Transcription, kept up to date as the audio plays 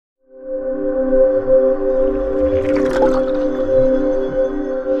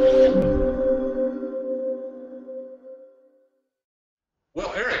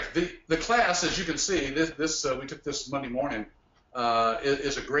class, as you can see, this we took this Monday morning,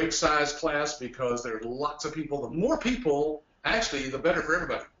 is a great size class because there are lots of people. The more people, actually, the better for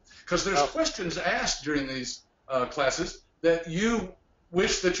everybody. Because there's questions asked during these classes that you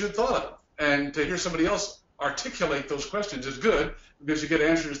wish that you'd thought of. And to hear somebody else articulate those questions is good because you get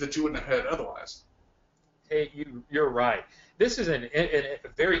answers that you wouldn't have had otherwise. Hey, you're right. This is a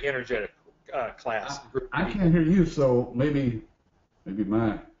very energetic class. I can't hear you, so maybe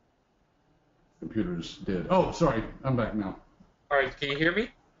my computer's dead. Oh, sorry, I'm back now. All right, can you hear me?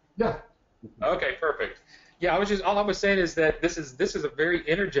 Yeah. Okay, perfect. Yeah, all I was saying is that this is a very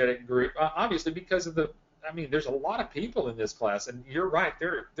energetic group, obviously because of there's a lot of people in this class, and you're right,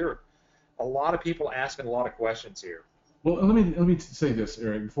 there are a lot of people asking a lot of questions here. Well, let me say this,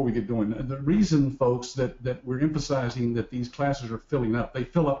 Eric, before we get going. The reason, folks, that we're emphasizing that these classes are filling up, they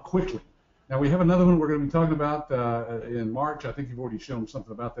fill up quickly. Now, we have another one we're going to be talking about in March. I think you've already shown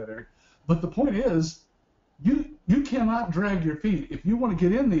something about that, Eric. But the point is, you cannot drag your feet. If you want to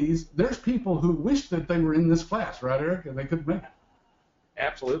get in these, there's people who wish that they were in this class, right, Eric, and they couldn't make it.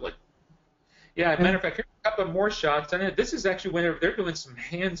 Absolutely. Yeah, as a matter of fact, here's a couple more shots. And this is actually when they're doing some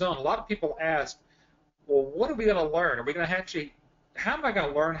hands-on. A lot of people ask, well, what are we going to learn? Are we going to how am I going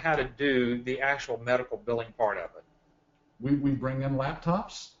to learn how to do the actual medical billing part of it? We bring in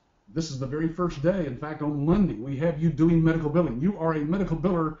laptops. This is the very first day. In fact, on Monday, we have you doing medical billing. You are a medical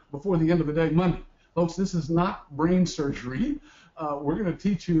biller before the end of the day, Monday. Folks, this is not brain surgery. We're going to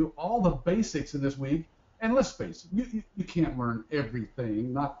teach you all the basics in this week. And let's face it, you can't learn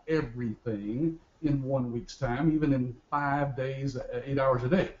everything, not everything, in 1 week's time, even in 5 days, 8 hours a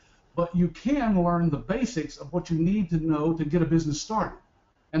day. But you can learn the basics of what you need to know to get a business started.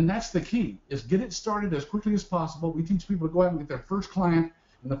 And that's the key, is get it started as quickly as possible. We teach people to go out and get their first client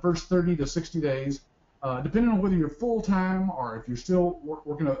in the first 30 to 60 days, depending on whether you're full-time or if you're still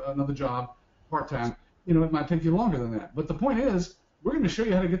working another job part-time. It might take you longer than that. But the point is, we're going to show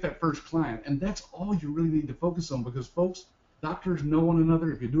you how to get that first client, and that's all you really need to focus on because, folks, doctors know one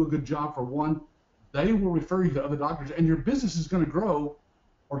another. If you do a good job for one, they will refer you to other doctors, and your business is going to grow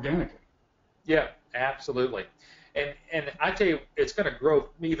organically. Yeah, absolutely. And I tell you, it's going to grow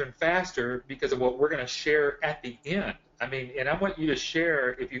even faster because of what we're going to share at the end. And I want you to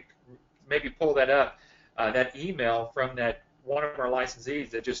share, if you maybe pull that up, that email from that one of our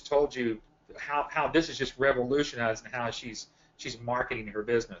licensees that just told you how this is just revolutionized and how she's marketing her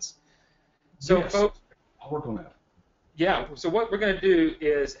business. So, yes, folks, I'll work on that. Yeah. So what we're going to do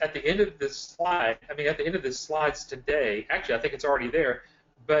is at the end of this slide, at the end of the slides today, actually I think it's already there,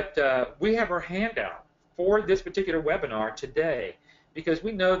 but we have our handout for this particular webinar today because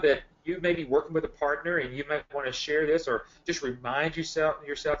we know that you may be working with a partner and you might want to share this or just remind yourself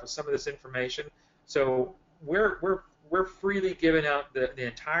of some of this information. So we're freely giving out the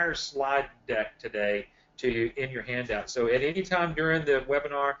entire slide deck today to you in your handout. So at any time during the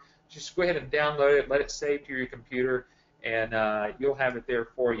webinar, just go ahead and download it, let it save to your computer, and you'll have it there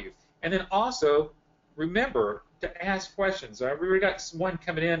for you. And then also, remember to ask questions. We already got one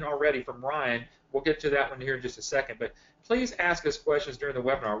coming in already from Ryan. We'll get to that one here in just a second. But please ask us questions during the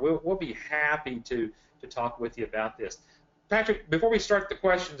webinar. We'll be happy to talk with you about this. Patrick, before we start the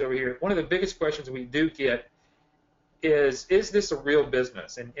questions over here, one of the biggest questions we do get is this a real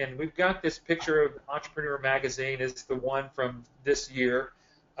business? And we've got this picture of Entrepreneur Magazine. It's the one from this year.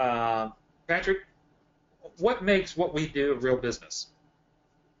 Patrick, what makes what we do a real business?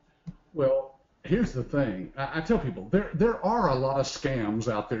 Well, here's the thing. I tell people there are a lot of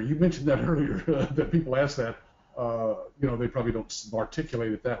scams out there. You mentioned that earlier, that people ask that. They probably don't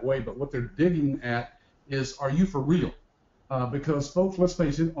articulate it that way, but what they're digging at is, are you for real? Because, folks, let's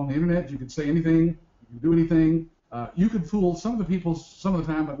face it, on the internet you can say anything, you can do anything. You can fool some of the people some of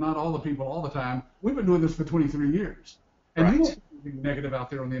the time, but not all the people all the time. We've been doing this for 23 years. And right. You won't see anything negative out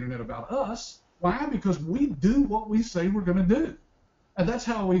there on the internet about us. Why? Because we do what we say we're going to do. And that's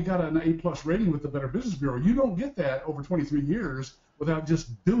how we got an A+ rating with the Better Business Bureau. You don't get that over 23 years without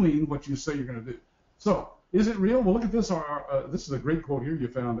just doing what you say you're going to do. So, is it real? Well, look at this. This is a great quote here you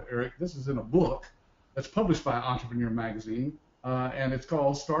found, Eric. This is in a book that's published by Entrepreneur Magazine, and it's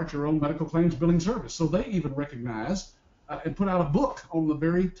called Start Your Own Medical Claims Billing Service. So they even recognize and put out a book on the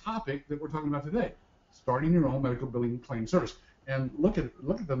very topic that we're talking about today, starting your own medical billing claim service. And look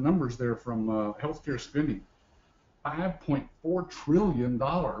at the numbers there from healthcare spending. $5.4 trillion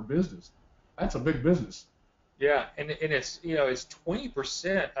business. That's a big business. Yeah, and it's it's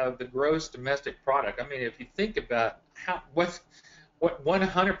 20% of the gross domestic product. I mean, if you think about what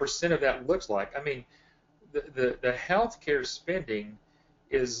 100% of that looks like, I mean, the healthcare spending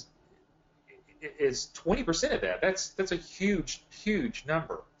is 20% of that. That's a huge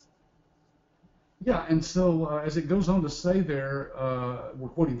number. Yeah, and so as it goes on to say there, we're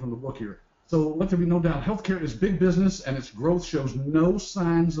quoting from the book here. So let there be no doubt, healthcare is big business and its growth shows no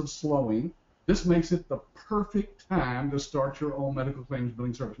signs of slowing. This makes it the perfect time to start your own medical claims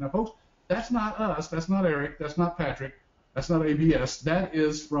billing service. Now, folks, that's not us, that's not Eric, that's not Patrick, that's not ABS. That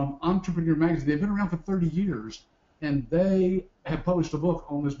is from Entrepreneur Magazine. They've been around for 30 years, and they have published a book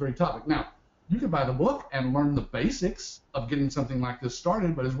on this very topic. Now, you can buy the book and learn the basics of getting something like this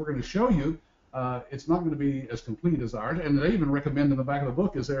started, but as we're going to show you, it's not going to be as complete as ours. And they even recommend in the back of the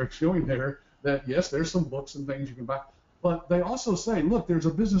book, as Eric's showing there, that yes, there's some books and things you can buy. But they also say, look, there's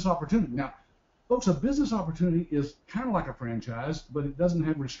a business opportunity. Now, folks, a business opportunity is kind of like a franchise, but it doesn't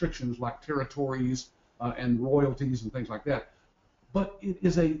have restrictions like territories and royalties and things like that. But it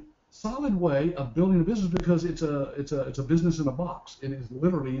is a solid way of building a business because it's a business in a box. It is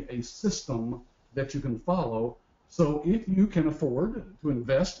literally a system that you can follow. So if you can afford to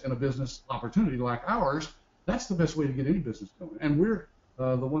invest in a business opportunity like ours, that's the best way to get any business going. And we're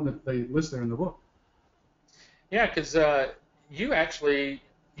the one that they list there in the book. Yeah, because you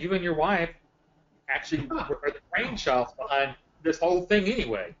and your wife actually are the brainchild behind this whole thing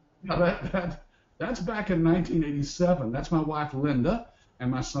anyway. Yeah, that's back in 1987. That's my wife Linda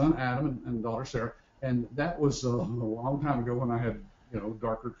and my son Adam and daughter Sarah. And that was a long time ago when I had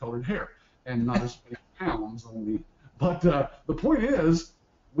darker colored hair and not as many pounds on me. But the point is,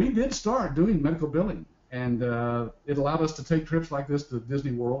 we did start doing medical billing, and it allowed us to take trips like this to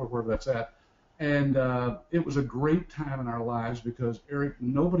Disney World or wherever that's at. And it was a great time in our lives because, Eric,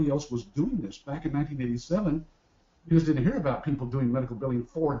 nobody else was doing this. Back in 1987, you just didn't hear about people doing medical billing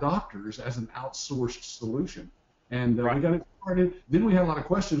for doctors as an outsourced solution. And we got it started. Then we had a lot of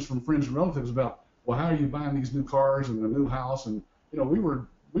questions from friends and relatives about, well, how are you buying these new cars and the new house? And, we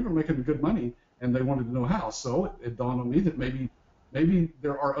were making good money, and they wanted to know how. So it dawned on me that maybe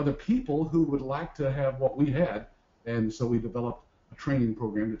there are other people who would like to have what we had. And so we developed a training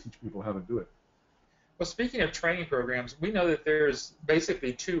program to teach people how to do it. Well, speaking of training programs, we know that there's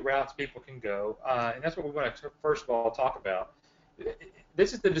basically two routes people can go, and that's what we want to first of all talk about.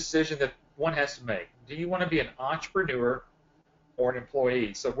 This is the decision that one has to make. Do you want to be an entrepreneur or an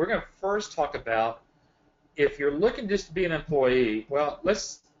employee? So we're going to first talk about if you're looking just to be an employee, well,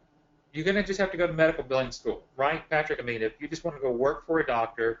 you're going to just have to go to medical billing school, right, Patrick? I mean, if you just want to go work for a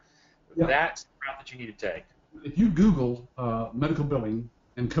doctor, that's the route that you need to take. If you Google medical billing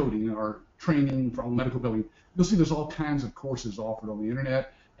and coding or training from medical billing, you'll see there's all kinds of courses offered on the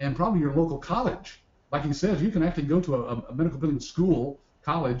internet, and probably your local college. Like he says, you can actually go to a medical billing school,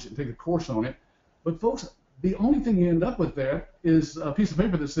 college, and take a course on it. But folks, the only thing you end up with there is a piece of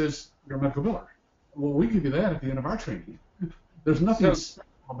paper that says you're a medical biller. Well, we give you that at the end of our training. There's nothing special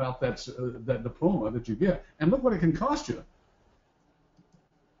about that diploma that you get, and look what it can cost you.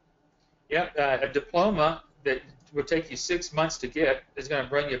 Yeah, a diploma that would take you 6 months to get is going to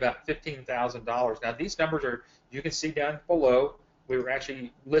bring you about $15,000. Now, these numbers you can see down below. We were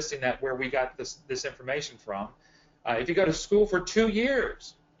actually listing that where we got this information from. If you go to school for 2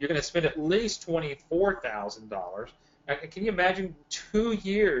 years, you're going to spend at least $24,000. Can you imagine 2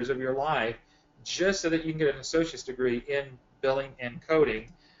 years of your life just so that you can get an associate's degree in billing and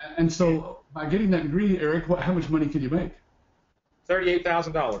coding? And so by getting that degree, Eric, how much money can you make?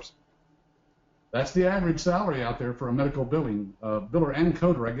 $38,000. That's the average salary out there for a medical billing biller and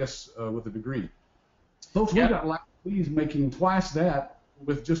coder, I guess, with a degree. Folks, we've got employees making twice that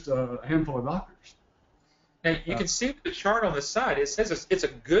with just a handful of doctors. Now you can see the chart on the side. It says it's a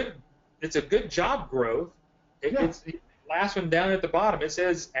good job growth. It's the last one down at the bottom. It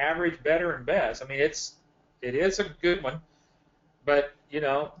says average, better, and best. I mean, it is a good one. But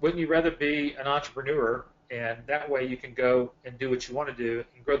wouldn't you rather be an entrepreneur? And that way you can go and do what you want to do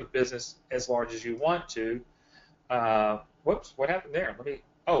and grow the business as large as you want to. Whoops, what happened there?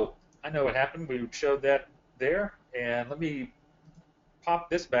 I know what happened. We showed that there. And let me pop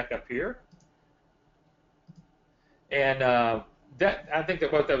this back up here. And I think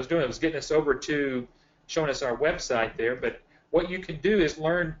that what that was doing was getting us over to showing us our website there. But what you can do is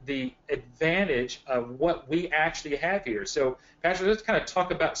learn the advantage of what we actually have here. So, Patrick, let's kind of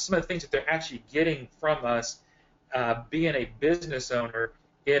talk about some of the things that they're actually getting from us being a business owner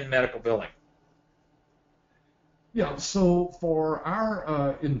in medical billing. Yeah, so for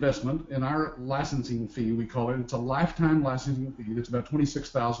our investment in our licensing fee, we call it, it's a lifetime licensing fee. It's about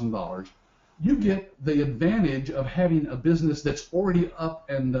 $26,000. You get the advantage of having a business that's already up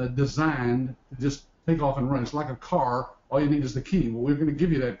and designed to just take off and run. It's like a car. All you need is the key. Well, we're going to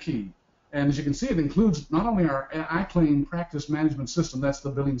give you that key. And as you can see, it includes not only our iClaim practice management system, that's the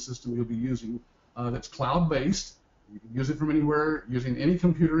billing system you'll be using, that's cloud-based. You can use it from anywhere using any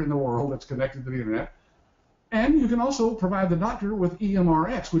computer in the world that's connected to the internet. And you can also provide the doctor with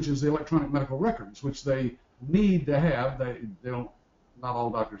EMRX, which is the electronic medical records, which they need to have. They don't, not all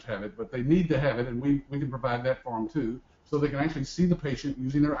doctors have it, but they need to have it, and we can provide that for them too, so they can actually see the patient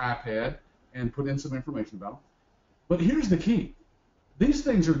using their iPad and put in some information about them. But here's the key. These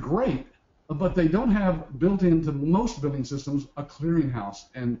things are great, but they don't have built into most billing systems a clearinghouse.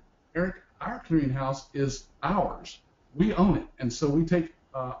 And Eric, our clearinghouse is ours. We own it, and so we take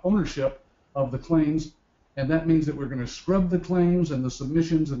ownership of the claims, and that means that we're going to scrub the claims and the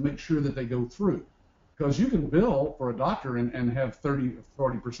submissions and make sure that they go through. Because you can bill for a doctor and have 30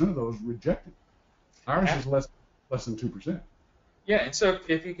 or 40% of those rejected. Ours is less than 2%. Yeah, and so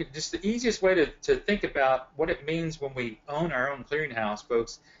if you could, just the easiest way to think about what it means when we own our own clearinghouse,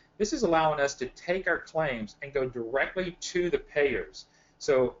 folks, this is allowing us to take our claims and go directly to the payers.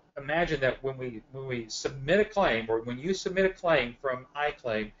 So imagine that when we submit a claim, or when you submit a claim from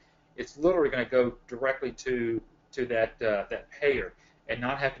iClaim, it's literally going to go directly to that payer and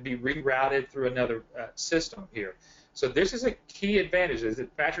not have to be rerouted through another system here. So this is a key advantage, as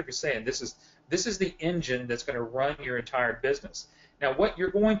Patrick is saying. This is the engine that's going to run your entire business. Now, what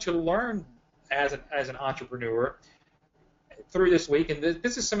you're going to learn as an entrepreneur through this week, and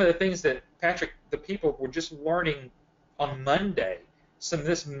this is some of the things that Patrick, the people were just learning on Monday, some of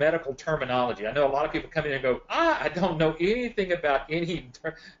this medical terminology. I know a lot of people come in and go, I don't know anything about any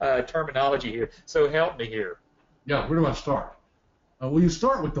terminology here, so help me here. Yeah, where do I start? Well, you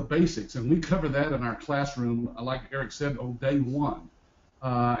start with the basics, and we cover that in our classroom, like Eric said, on day one.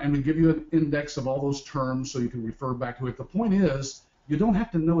 And we give you an index of all those terms so you can refer back to it. The point is, you don't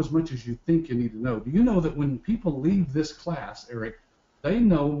have to know as much as you think you need to know. Do you know that when people leave this class, Eric, they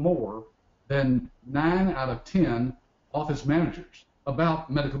know more than 9 out of 10 office managers about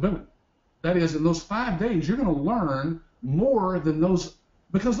medical billing? That is, in those 5 days, you're going to learn more than those,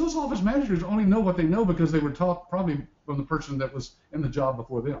 because those office managers only know what they know because they were taught probably from the person that was in the job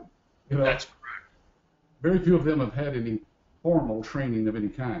before them. You know, that's correct. Very few of them have had any formal training of any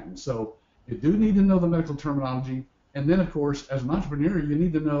kind. So you do need to know the medical terminology. And then, of course, as an entrepreneur, you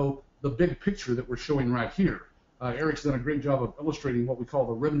need to know the big picture that we're showing right here. Eric's done a great job of illustrating what we call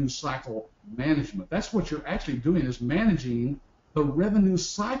the revenue cycle management. That's what you're actually doing, is managing the revenue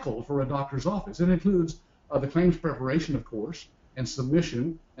cycle for a doctor's office. It includes the claims preparation, of course, and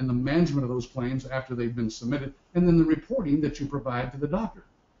submission, and the management of those claims after they've been submitted, and then the reporting that you provide to the doctor.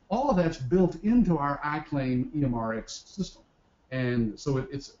 All of that's built into our iClaim EMRX system. And so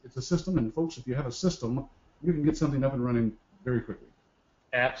it's a system, and folks, if you have a system, you can get something up and running very quickly.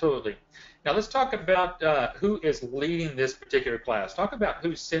 Absolutely. Now let's talk about who is leading this particular class. Talk about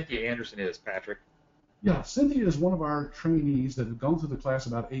who Cynthia Anderson is, Patrick. Yeah, Cynthia is one of our trainees that had gone through the class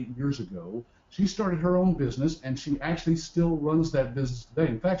about 8 years ago. She started her own business, and she actually still runs that business today.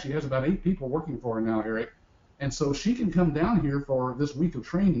 In fact, she has about 8 people working for her now, Eric. And so she can come down here for this week of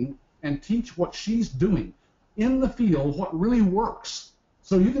training and teach what she's doing in the field, what really works.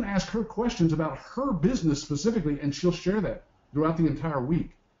 So you can ask her questions about her business specifically, and she'll share that throughout the entire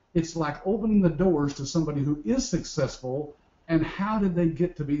week. It's like opening the doors to somebody who is successful, and how did they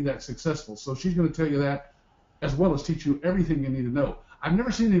get to be that successful. So she's going to tell you that, as well as teach you everything you need to know. I've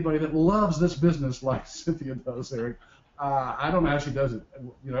never seen anybody that loves this business like Cynthia does, Eric. I don't know how she does it.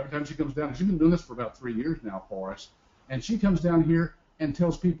 You know, every time she comes down, she's been doing this for about 3 years now for us, and she comes down here and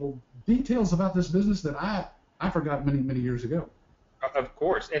tells people details about this business that I forgot many, many years ago. Of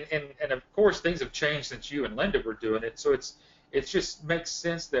course, and of course things have changed since you and Linda were doing it. So it just makes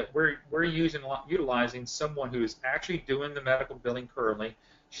sense that we're utilizing someone who is actually doing the medical billing currently.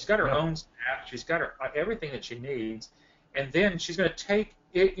 She's got her own staff. She's got everything that she needs, and then she's going to take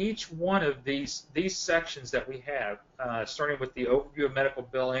each one of these sections that we have, starting with the overview of medical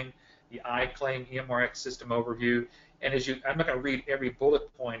billing, the iClaim EMRX system overview, and I'm not going to read every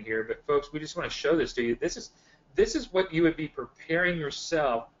bullet point here, but folks, we just want to show this to you. This is what you would be preparing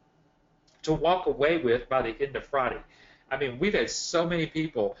yourself to walk away with by the end of Friday. I mean, we've had so many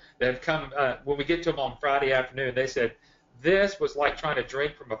people that have come, when we get to them on Friday afternoon, they said, this was like trying to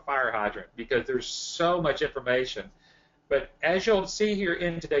drink from a fire hydrant because there's so much information. But as you'll see here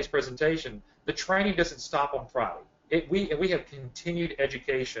in today's presentation, the training doesn't stop on Friday. We have continued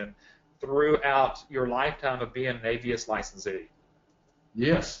education throughout your lifetime of being an AVS licensee.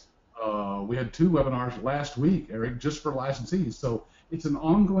 Yes. We had 2 webinars last week, Eric, just for licensees. So it's an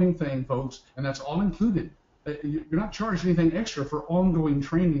ongoing thing, folks, and that's all included. You're not charged anything extra for ongoing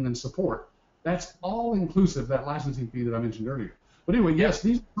training and support. That's all inclusive, that licensing fee that I mentioned earlier. But anyway, yes,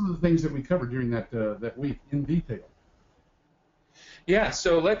 these are some of the things that we covered during that week in detail. Yeah,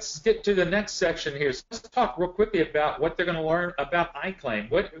 so let's get to the next section here. So let's talk real quickly about what they're going to learn about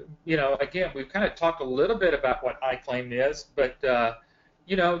iClaim. What, again, we've kind of talked a little bit about what iClaim is, but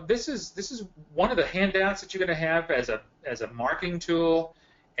this is one of the handouts that you're going to have as a marketing tool,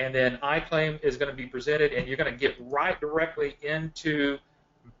 and then iClaim is going to be presented, and you're going to get right directly into,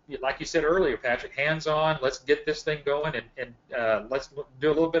 like you said earlier, Patrick, hands-on. Let's get this thing going, and let's do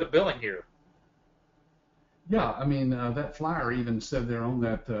a little bit of billing here. Yeah, I mean, that flyer even said there on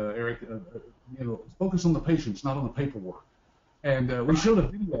that, Eric, focus on the patients, not on the paperwork. And we showed a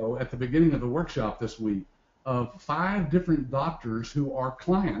video at the beginning of the workshop this week of 5 different doctors who are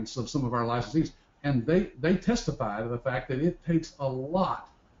clients of some of our licensees. And they testify to the fact that it takes a lot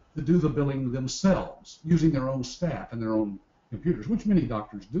to do the billing themselves, using their own staff and their own computers, which many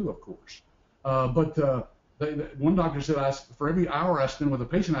doctors do, of course. One doctor said, for every hour I spend with a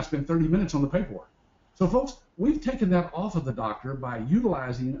patient, I spend 30 minutes on the paperwork. So, folks, we've taken that off of the doctor by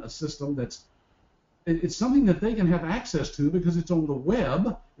utilizing a system it's something that they can have access to because it's on the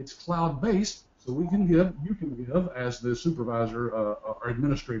web, it's cloud-based, so you can give, as the supervisor or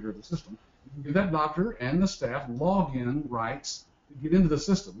administrator of the system, you can give that doctor and the staff login rights to get into the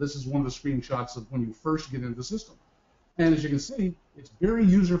system. This is one of the screenshots of when you first get into the system. And as you can see, it's very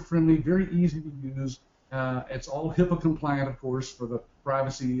user-friendly, very easy to use. It's all HIPAA compliant, of course, for the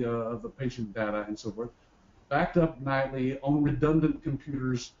privacy of the patient data and so forth. Backed up nightly on redundant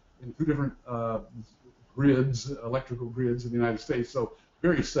computers in 2 different electrical grids in the United States, so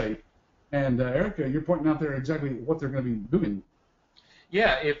very safe. And Erica, you're pointing out there exactly what they're going to be doing.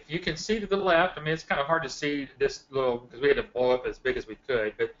 Yeah, if you can see to the left, I mean, it's kind of hard to see this little, because we had to blow up as big as we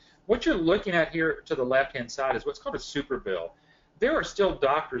could, but what you're looking at here to the left-hand side is what's called a super bill. There are still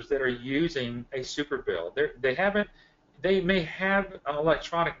doctors that are using a super bill. They may have an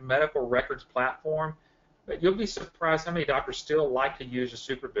electronic medical records platform, but you'll be surprised how many doctors still like to use a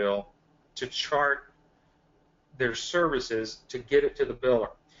super bill to chart their services to get it to the biller.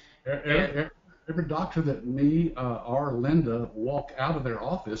 Every doctor that me or Linda walk out of their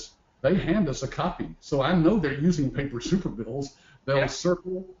office, they hand us a copy. So I know they're using paper super bills. They'll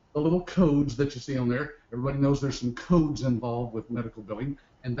circle the little codes that you see on there. Everybody knows there's some codes involved with medical billing,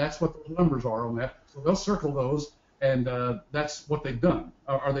 and that's what those numbers are on that. So they'll circle those, and that's what they've done,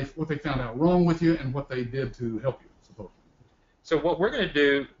 what they found out wrong with you and what they did to help you, supposedly. So what we're going to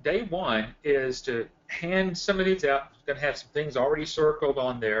do, day one, is to hand some of these out. We're going to have some things already circled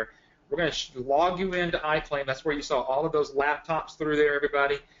on there. We're going to log you into iClaim. That's where you saw all of those laptops through there,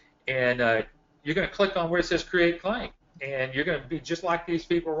 everybody. And you're going to click on where it says Create Claim. And you're going to be just like these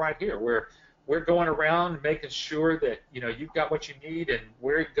people right here, where we're going around making sure that you've got what you need and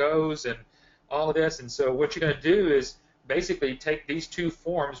where it goes and all of this. And so what you're going to do is basically take these 2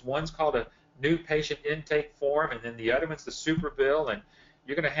 forms. One's called a new patient intake form, and then the other one's the super bill. And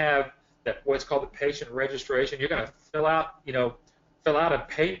you're going to have what's called the patient registration. You're going to fill out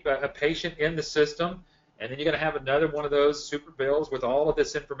a patient in the system, and then you're going to have another one of those super bills with all of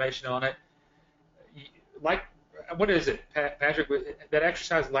this information on it. What is it, Patrick? That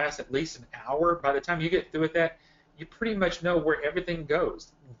exercise lasts at least an hour. By the time you get through with that, you pretty much know where everything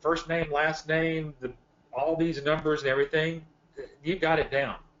goes. First name, last name, all these numbers and everything. You got it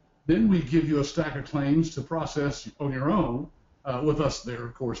down. Then we give you a stack of claims to process on your own, with us there,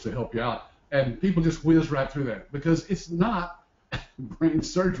 of course, to help you out. And people just whiz right through that because it's not brain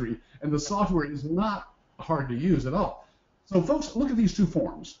surgery, and the software is not hard to use at all. So, folks, look at these 2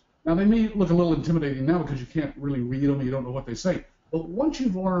 forms. Now, they may look a little intimidating now because you can't really read them, you don't know what they say. But once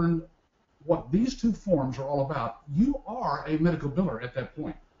you've learned what these 2 forms are all about, you are a medical biller at that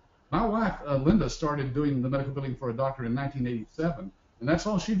point. My wife, Linda, started doing the medical billing for a doctor in 1987, and that's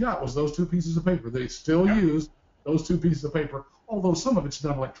all she got was those 2 pieces of paper. They still use those 2 pieces of paper, although some of it's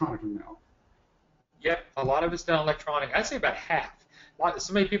done electronically now. Yep, a lot of it's done electronic. I'd say about half.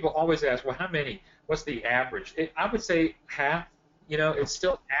 So many people always ask, well, how many? What's the average? I would say half. It's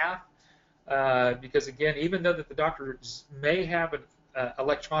still half because, again, even though that the doctors may have an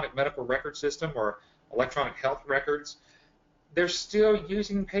electronic medical record system or electronic health records, they're still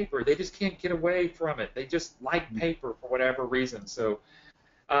using paper. They just can't get away from it. They just like paper for whatever reason. So,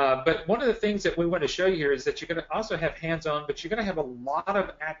 but one of the things that we want to show you here is that you're going to also have hands-on, but you're going to have a lot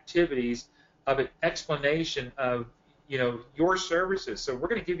of activities of an explanation of your services. So we're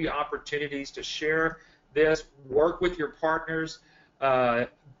going to give you opportunities to share this, work with your partners on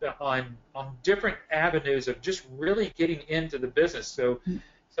different avenues of just really getting into the business. So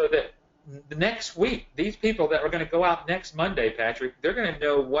that the next week, these people that are going to go out next Monday, Patrick, they're going to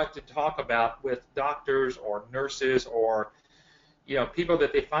know what to talk about with doctors or nurses or people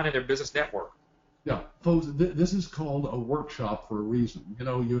that they find in their business network. Yeah, folks, this is called a workshop for a reason. You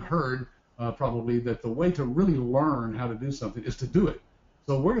know, you heard probably that the way to really learn how to do something is to do it.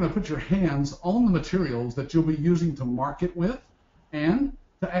 So we're going to put your hands on the materials that you'll be using to market with and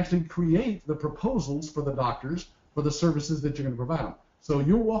to actually create the proposals for the doctors for the services that you're going to provide them. So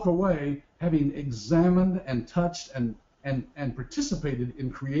you'll walk away having examined and touched and participated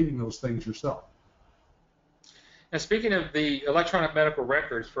in creating those things yourself. Now, speaking of the electronic medical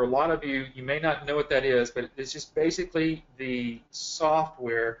records, for a lot of you, you may not know what that is, but it's just basically the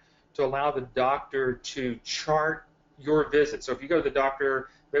software to allow the doctor to chart your visit. So if you go to the doctor,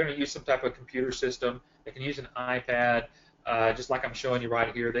 they're going to use some type of computer system. They can use an iPad, just like I'm showing you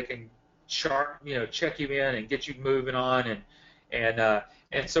right here. They can chart, check you in and get you moving on.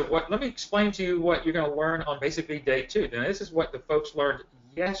 And so let me explain to you what you're going to learn on basically day 2. Now, this is what the folks learned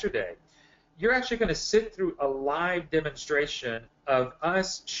yesterday. You're actually going to sit through a live demonstration of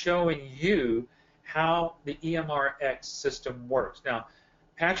us showing you how the EMRX system works. Now,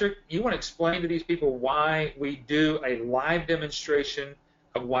 Patrick, you want to explain to these people why we do a live demonstration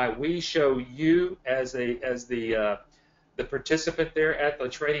of why we show you as the participant there at the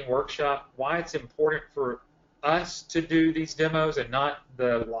training workshop, why it's important for us to do these demos and not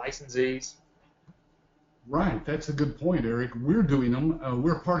the licensees? Right, that's a good point, Eric. We're doing them.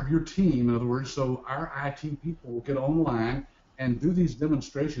 We're part of your team, in other words, so our IT people will get online and do these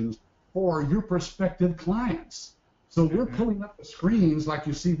demonstrations for your prospective clients. So we're pulling up the screens like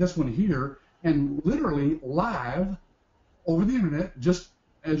you see this one here, and literally live over the internet, just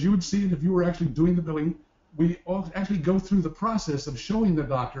as you would see it if you were actually doing the billing. We actually go through the process of showing the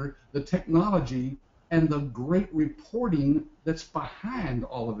doctor the technology and the great reporting that's behind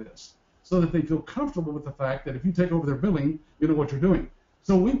all of this, so that they feel comfortable with the fact that if you take over their billing, you know what you're doing.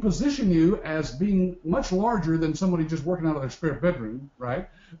 So we position you as being much larger than somebody just working out of their spare bedroom, right?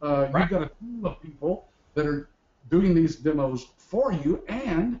 You've got a team of people that are doing these demos for you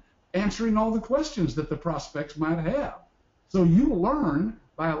and answering all the questions that the prospects might have. So you learn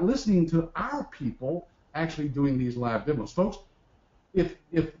by listening to our people actually doing these live demos. Folks, if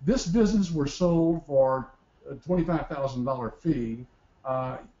this business were sold for a $25,000 fee,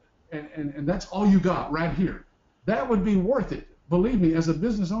 and that's all you got right here, that would be worth it. Believe me, as a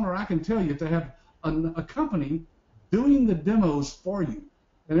business owner, I can tell you to have a company doing the demos for you.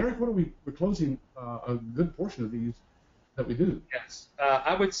 And Eric, we're closing a good portion of these that we do. Yes.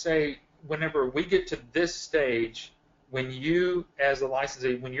 I would say whenever we get to this stage, when you, as a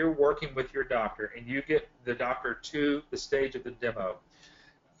licensee, when you're working with your doctor and you get the doctor to the stage of the demo,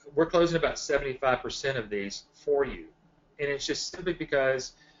 we're closing about 75% of these for you. And it's just simply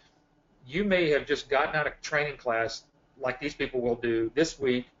because you may have just gotten out of training class like these people will do this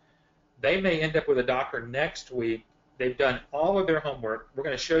week. They may end up with a doctor next week. They've done all of their homework. We're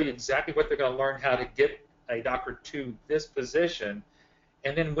going to show you exactly what they're going to learn how to get a doctor to this position.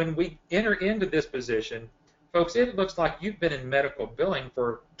 And then when we enter into this position, folks, it looks like you've been in medical billing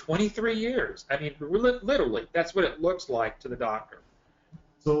for 23 years. I mean, literally, that's what it looks like to the doctor.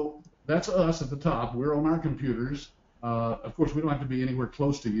 So that's us at the top. We're on our computers. Of course, we don't have to be anywhere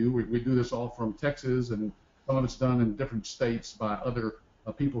close to you. We do this all from Texas, and some of it's done in different states by other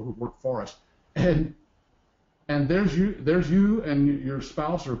people who work for us. And there's you and your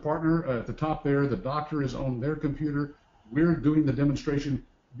spouse or partner at the top there. The doctor is on their computer. We're doing the demonstration.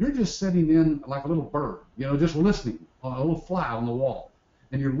 You're just sitting in like a little bird, just listening, a little fly on the wall.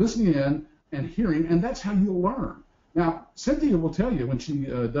 And you're listening in and hearing, and that's how you learn. Now, Cynthia will tell you when she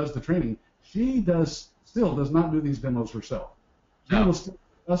does the training, she still does not do these demos herself. She will still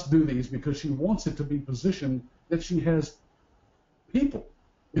let us do these because she wants it to be positioned that she has people.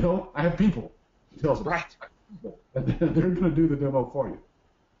 I have people. She tells them. Right. And they're going to do the demo for you.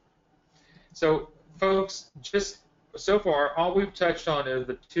 So, folks, just so far, all we've touched on is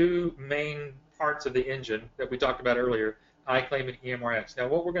the two main parts of the engine that we talked about earlier, iClaim and EMRX. Now,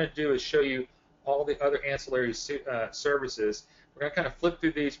 what we're going to do is show you all the other ancillary services. We're going to kind of flip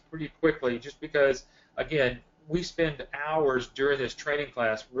through these pretty quickly just because, again, we spend hours during this training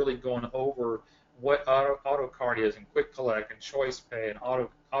class really going over what auto card is and quick collect and choice pay and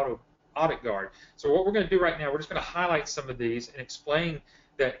audit guard. So what we're going to do right now, we're just going to highlight some of these and explain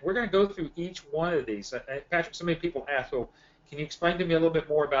that we're going to go through each one of these. Patrick, so many people ask, well, can you explain to me a little bit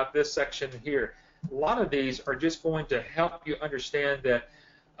more about this section here? A lot of these are just going to help you understand that,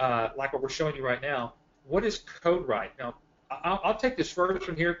 like what we're showing you right now, what is code right? Now, I'll take this first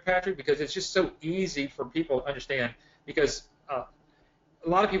one here, Patrick, because it's just so easy for people to understand, because a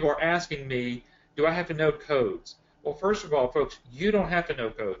lot of people are asking me, do I have to know codes? Well, first of all, folks, you don't have to know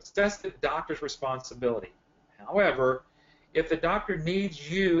codes. That's the doctor's responsibility. However, If the doctor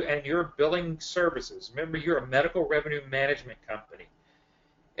needs you and your billing services, remember you're a medical revenue management company,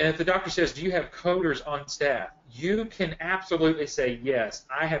 and if the doctor says, do you have coders on staff, you can absolutely say, yes,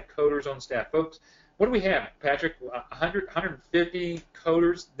 I have coders on staff. Folks, what do we have, Patrick? 100, 150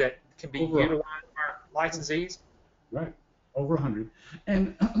 coders that can be utilized by our licensees? Right, over 100.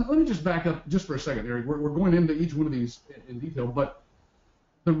 And let me just back up just for a second, Eric. We're going into each one of these in detail, but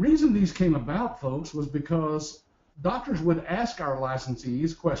the reason these came about, folks, was because doctors would ask our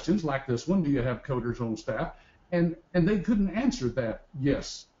licensees questions like this one, do you have coders on staff? And they couldn't answer that,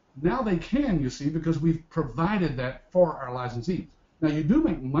 yes. Now they can, you see, because we've provided that for our licensees. Now, you do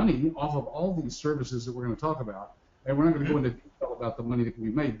make money off of all these services that we're going to talk about, and we're not going to go into detail about the money that can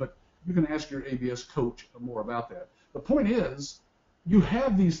be made, but you can ask your ABS coach more about that. The point is, you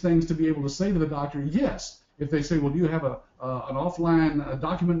have these things to be able to say to the doctor, yes. If they say, well, do you have an offline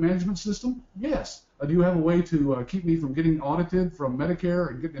document management system? Yes. Do you have a way to keep me from getting audited from Medicare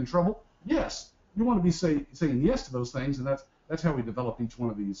and getting in trouble? Yes. You want to be saying yes to those things, and that's how we develop each one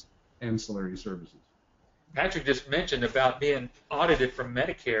of these ancillary services. Patrick just mentioned about being audited from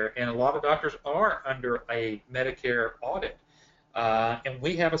Medicare, and a lot of doctors are under a Medicare audit, and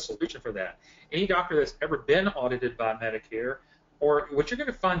we have a solution for that. Any doctor that's ever been audited by Medicare, or what you're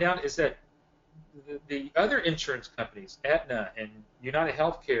going to find out is that the other insurance companies, Aetna and United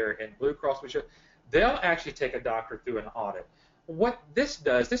Healthcare and Blue Cross Blue Shield, they'll actually take a doctor through an audit. What this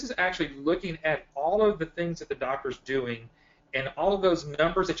does, this is actually looking at all of the things that the doctor's doing and all of those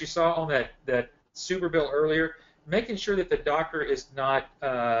numbers that you saw on that super bill earlier, making sure that the doctor is not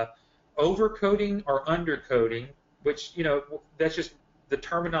overcoding or undercoding, which, you know, that's just the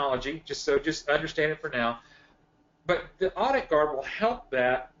terminology, just understand it for now. But the audit guard will help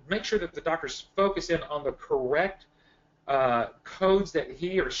that, make sure that the doctor's focusing on the correct codes that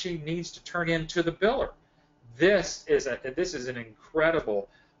he or she needs to turn in to the biller. This is an incredible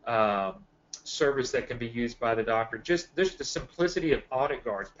service that can be used by the doctor. Just the simplicity of audit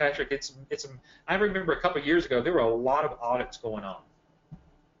guards, Patrick. I remember a couple of years ago there were a lot of audits going on.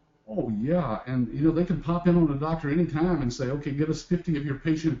 Oh yeah, and you know they can pop in on the doctor anytime and say, okay, give us 50 of your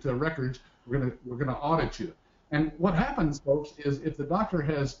patient records. We're gonna audit you. And what happens, folks, is if the doctor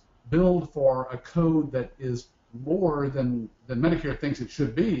has billed for a code that is more than Medicare thinks it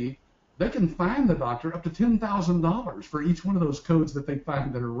should be, they can fine the doctor up to $10,000 for each one of those codes that they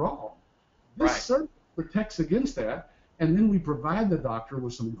find that are wrong. This service protects against that, and then we provide the doctor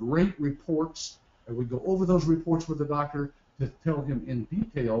with some great reports, and we go over those reports with the doctor to tell him in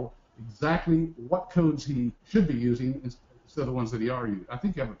detail exactly what codes he should be using instead of the ones that he are using. I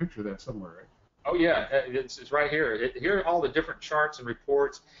think you have a picture of that somewhere, right? Oh yeah, it's right here. Here are all the different charts and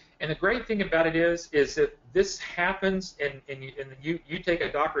reports. And the great thing about it is that this happens, and you take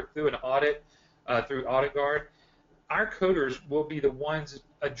a doctor through an audit, through Audit Guard. Our coders will be the ones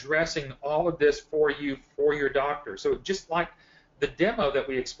addressing all of this for you, for your doctor. So just like the demo that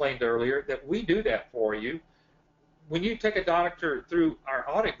we explained earlier, that we do that for you. When you take a doctor through our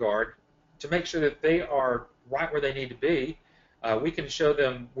Audit Guard to make sure that they are right where they need to be, we can show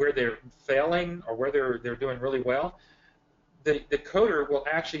them where they're failing or where they're doing really well. The coder will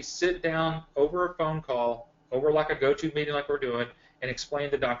actually sit down over a phone call, over like a go-to meeting like we're doing, and explain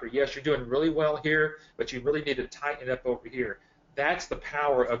to the doctor, yes, you're doing really well here, but you really need to tighten it up over here. That's the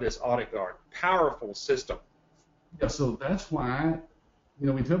power of this Audit Guard. Powerful system. Yeah, so that's why, you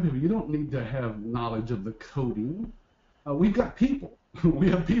know, we tell people you don't need to have knowledge of the coding. We've got people.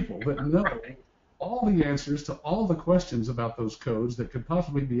 We have people that know all the answers to all the questions about those codes that could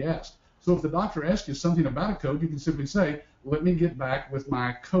possibly be asked. So if the doctor asks you something about a code, you can simply say, let me get back with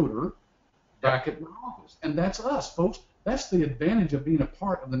my coder back at my office. And that's us, folks. That's the advantage of being a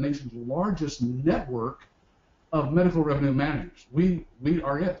part of the nation's largest network of medical revenue managers. We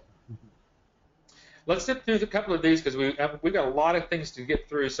are it. Let's zip through a couple of these because we've got a lot of things to get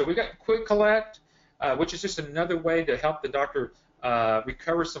through. So we got Quick Collect, which is just another way to help the doctor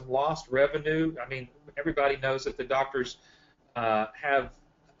recover some lost revenue. I mean, everybody knows that the doctors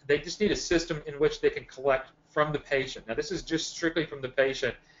they just need a system in which they can collect from the patient. Now, this is just strictly from the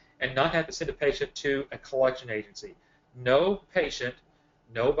patient and not have to send a patient to a collection agency. No patient,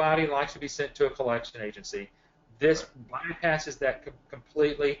 nobody likes to be sent to a collection agency. This bypasses that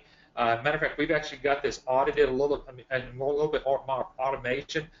completely. Matter of fact, we've actually got this audited a little bit more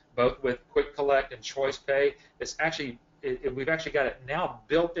automation, both with Quick Collect and Choice Pay. It's actually we've actually got it now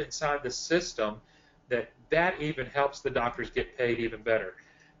built inside the system that even helps the doctors get paid even better.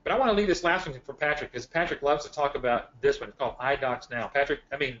 But I want to leave this last one for Patrick because Patrick loves to talk about this one. It's called iDocs Now. Patrick,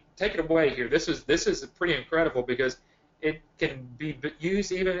 I mean, take it away here. This is pretty incredible because it can be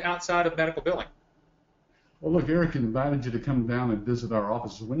used even outside of medical billing. Well, look, Eric invited you to come down and visit our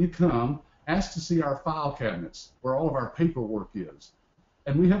offices. When you come, ask to see our file cabinets where all of our paperwork is.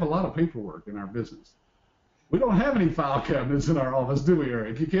 And we have a lot of paperwork in our business. We don't have any file cabinets in our office, do we,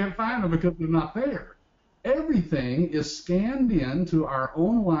 Eric? You can't find them because they're not there. Everything is scanned into our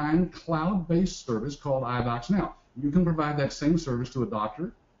online cloud-based service called iDocs Now. You can provide that same service to a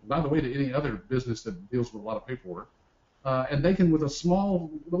doctor, by the way, to any other business that deals with a lot of paperwork. And they can, with a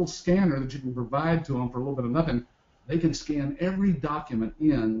small little scanner that you can provide to them for a little bit of nothing, they can scan every document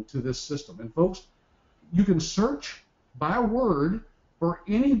into this system. And folks, you can search by word for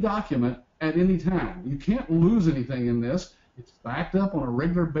any document at any time. You can't lose anything in this. It's backed up on a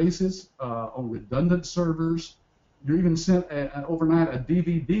regular basis on redundant servers. You're even sent overnight a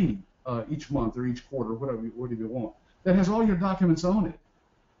DVD each month or each quarter, whatever you want, that has all your documents on it.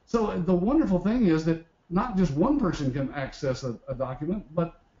 So the wonderful thing is that not just one person can access a document,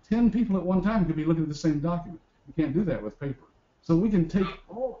 but 10 people at one time could be looking at the same document. You can't do that with paper. So we can take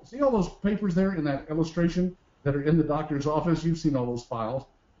see all those papers there in that illustration that are in the doctor's office? You've seen all those files.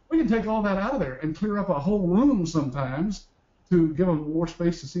 We can take all that out of there and clear up a whole room sometimes to give them more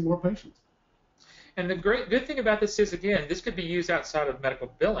space to see more patients. And the good thing about this is, again, this could be used outside of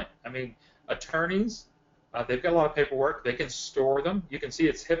medical billing. I mean, attorneys, they've got a lot of paperwork. They can store them. You can see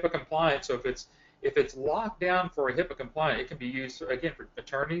it's HIPAA compliant. So if it's locked down for a HIPAA compliant, it can be used, again, for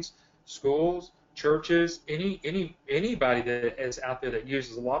attorneys, schools, churches, anybody that is out there that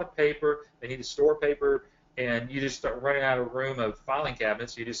uses a lot of paper. They need to store paper, and you just start running out of room of filing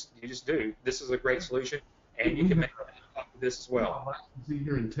cabinets. You just do. This is a great solution, and you can make this as well. See,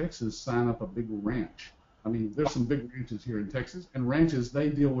 here in Texas, sign up a big ranch. I mean, there's some big ranches here in Texas, and ranches, they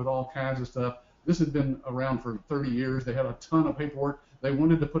deal with all kinds of stuff. This had been around for 30 years. They had a ton of paperwork. They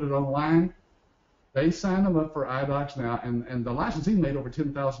wanted to put it online. They signed them up for iDocs Now, and the licensee made over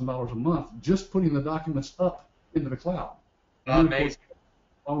 $10,000 a month just putting the documents up into the cloud. Amazing.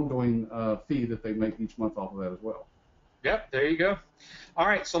 Ongoing fee that they make each month off of that as well. Yep, there you go. All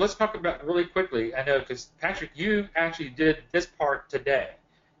right, so let's talk about really quickly. I know because, Patrick, you actually did this part today.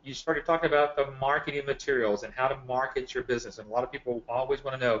 You started talking about the marketing materials and how to market your business. And a lot of people always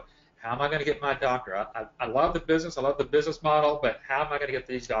want to know, how am I going to get my doctor? I love the business. I love the business model, but how am I going to get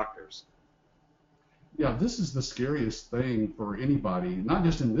these doctors? Yeah, this is the scariest thing for anybody, not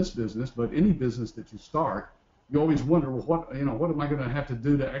just in this business, but any business that you start. You always wonder, well, what am I going to have to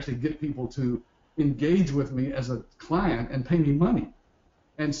do to actually get people to engage with me as a client and pay me money?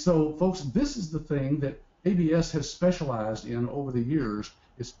 And so, folks, this is the thing that ABS has specialized in over the years,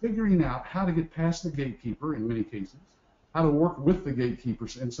 is figuring out how to get past the gatekeeper in many cases, how to work with the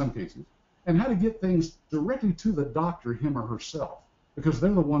gatekeepers in some cases, and how to get things directly to the doctor, him or herself, because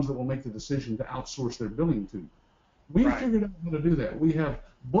they're the ones that will make the decision to outsource their billing to. We figured out how to do that. We have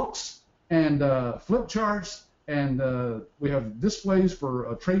books and flip charts, and we have displays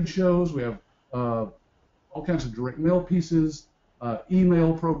for trade shows. We have all kinds of direct mail pieces,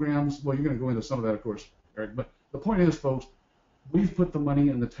 email programs. Well, you're going to go into some of that, of course, Eric. But the point is, folks, we've put the money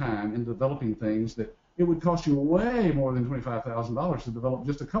and the time in developing things that it would cost you way more than $25,000 to develop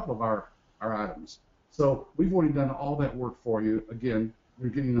just a couple of our items. So we've already done all that work for you. Again, you're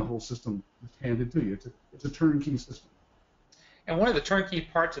getting the whole system handed to you. It's a turnkey system. And one of the turnkey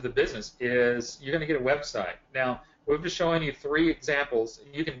parts of the business is you're going to get a website. Now, we're just showing you 3 examples.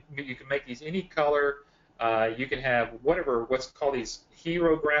 You can make these any color. You can have what's called these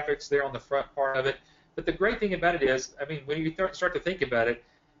hero graphics there on the front part of it. But the great thing about it is, I mean, when you start to think about it,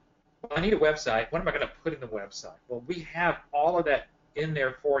 well, I need a website. What am I going to put in the website? Well, we have all of that in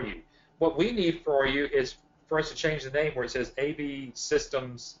there for you. What we need for you is for us to change the name where it says ABC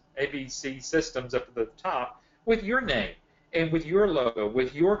Systems up at the top with your name and with your logo,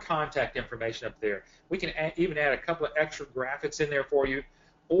 with your contact information up there. We can even add a couple of extra graphics in there for you.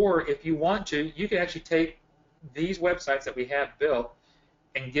 Or if you want to, you can actually take these websites that we have built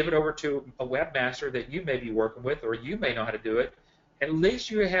and give it over to a webmaster that you may be working with, or you may know how to do it. At least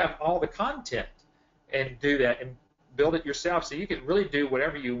you have all the content and do that and build it yourself, so you can really do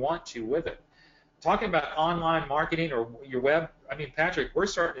whatever you want to with it. Talking about online marketing or your web, I mean, Patrick, we're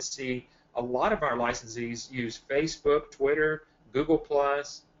starting to see a lot of our licensees use Facebook, Twitter, Google+,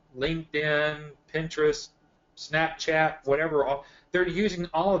 LinkedIn, Pinterest, Snapchat, whatever. They're using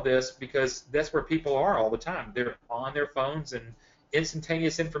all of this because that's where people are all the time. They're on their phones and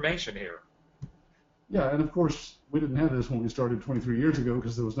instantaneous information here. Yeah, and of course, we didn't have this when we started 23 years ago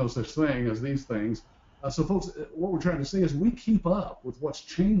because there was no such thing as these things. So, folks, what we're trying to say is we keep up with what's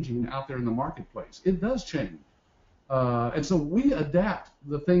changing out there in the marketplace. It does change. And so we adapt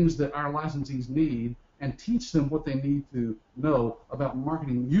the things that our licensees need and teach them what they need to know about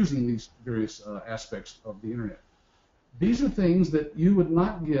marketing using these various aspects of the internet. These are things that you would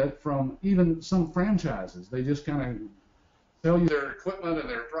not get from even some franchises. They just kind of sell you their equipment and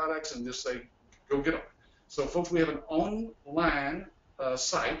their products and just say, go get them. So, folks, we have an online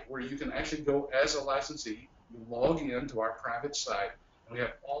site where you can actually go as a licensee, you log in to our private site, and we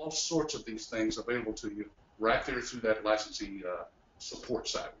have all sorts of these things available to you right there through that licensee support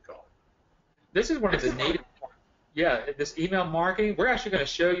site, we call it. This is one of the native, this email marketing. We're actually going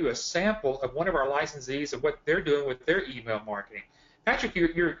to show you a sample of one of our licensees of what they're doing with their email marketing. Patrick,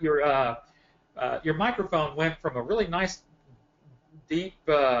 your microphone went from a really nice, deep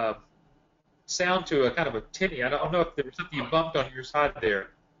sound to a kind of a tinny. I don't know if there was something you bumped on your side there.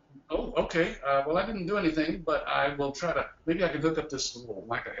 Oh, okay. Well, I didn't do anything, but I will try to. Maybe I can hook up this little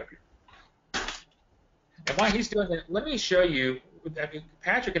mic I have here. And while he's doing that, let me show you. I mean,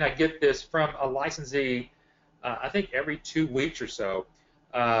 Patrick and I get this from a licensee, I think every 2 weeks or so.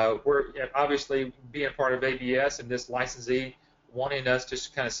 We're obviously being part of ABS and this licensee wanting us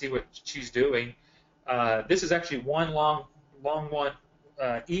to kind of see what she's doing. This is actually one long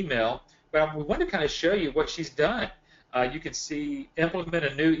email, but we want to kind of show you what she's done. You can see implement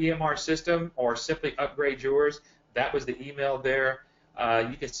a new EMR system or simply upgrade yours. That was the email there.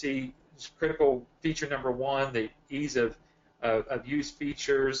 You can see critical feature number 1, the ease of use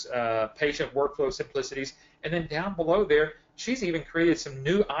features, patient workflow simplicities, and then down below there, she's even created some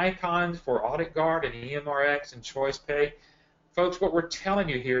new icons for Audit Guard and EMRX and Choice Pay. Folks, what we're telling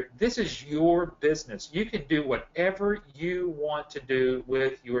you here, this is your business. You can do whatever you want to do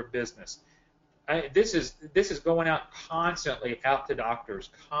with your business. This is going out constantly out to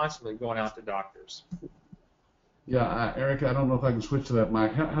doctors, constantly going out to doctors. Yeah, Eric, I don't know if I can switch to that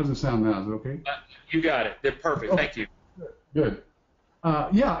mic. How's it sound now? Is it okay? You got it. They're perfect. Thank you. Good.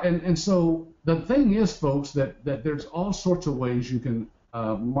 And so the thing is, folks, that there's all sorts of ways you can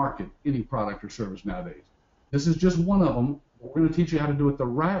market any product or service nowadays. This is just one of them. We're going to teach you how to do it the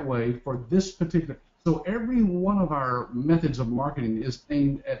right way for this particular. So every one of our methods of marketing is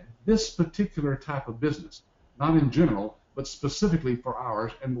aimed at this particular type of business, not in general, but specifically for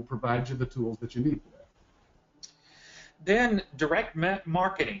ours, and will provide you the tools that you need for that. Then direct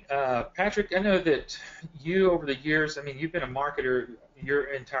marketing. Patrick, I know that you, over the years, I mean, you've been a marketer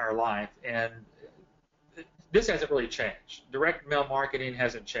your entire life, and this hasn't really changed. Direct mail marketing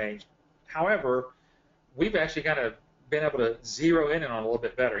hasn't changed. However, we've actually kind of been able to zero in on a little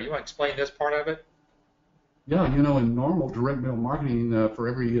bit better. You want to explain this part of it? Yeah, you know, in normal direct mail marketing, for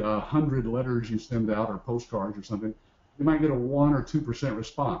every 100 letters you send out or postcards or something, you might get a 1 or 2%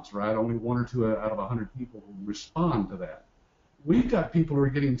 response, right? Only 1 or 2 out of 100 people will respond to that. We've got people who are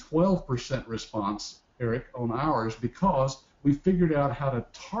getting 12% response, Eric, on ours because we figured out how to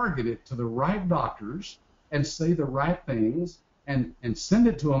target it to the right doctors and say the right things and send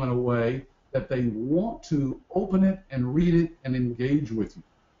it to them in a way that they want to open it and read it and engage with you.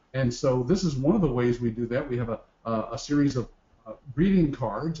 And so this is one of the ways we do that. We have a series of greeting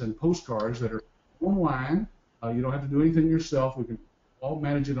cards and postcards that are online. You don't have to do anything yourself. We can all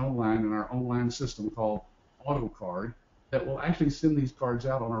manage it online in our online system called AutoCard that will actually send these cards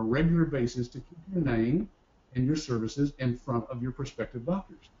out on a regular basis to keep your name and your services in front of your prospective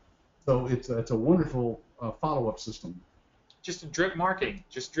doctors. So it's a wonderful follow-up system. Just a drip marketing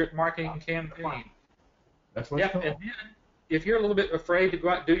campaign. That's what it's called. And then if you're a little bit afraid to go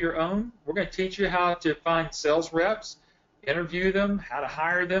out and do your own, we're going to teach you how to find sales reps, interview them, how to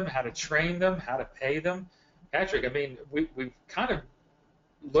hire them, how to train them, how to pay them. Patrick, I mean, we've kind of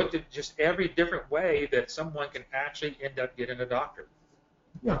looked at just every different way that someone can actually end up getting a doctor.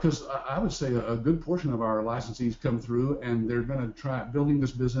 Yeah, because I would say a good portion of our licensees come through and they're going to try building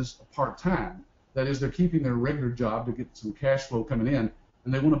this business part-time. That is, they're keeping their regular job to get some cash flow coming in,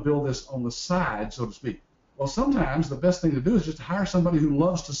 and they want to build this on the side, so to speak. Well, sometimes the best thing to do is just hire somebody who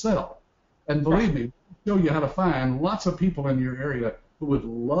loves to sell. And believe me, we'll show you how to find lots of people in your area who would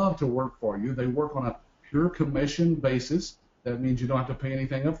love to work for you. They work on a pure commission basis. That means you don't have to pay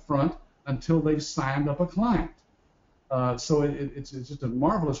anything up front until they've signed up a client. So it's just a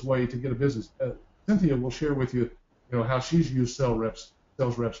marvelous way to get a business. Cynthia will share with you, how she's used sales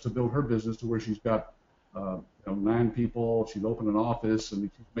reps to build her business to where she's got 9 people. She's opened an office, and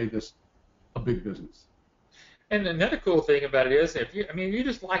she's made this a big business. And another cool thing about it is, if you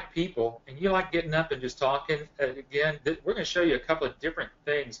just like people and you like getting up and just talking. Again, we're going to show you a couple of different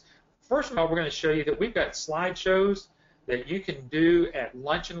things. First of all, we're going to show you that we've got slideshows that you can do at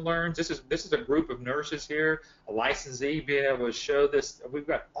lunch and learns. This is a group of nurses here, a licensee being able to show this. We've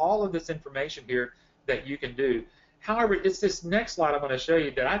got all of this information here that you can do. However, it's this next slide I'm going to show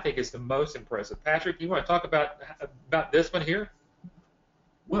you that I think is the most impressive. Patrick, you want to talk about this one here?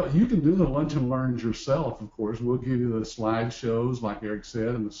 Well, you can do the lunch and learns yourself, of course. We'll give you the slideshows, like Eric said,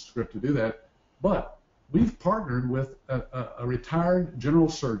 and the script to do that. But we've partnered with a retired general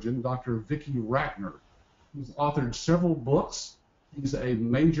surgeon, Dr. Vicki Rackner, who's authored several books. He's a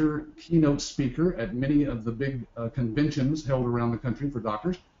major keynote speaker at many of the big conventions held around the country for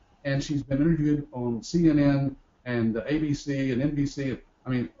doctors. And she's been interviewed on CNN and ABC and NBC. I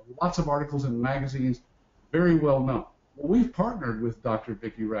mean, lots of articles in magazines, very well known. Well, we've partnered with Dr.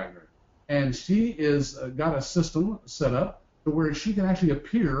 Vicki Rackner, and she is got a system set up to where she can actually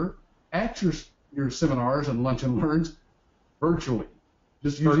appear at your seminars and lunch and learns virtually,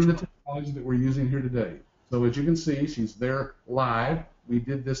 just using the technology that we're using here today. So as you can see, she's there live. We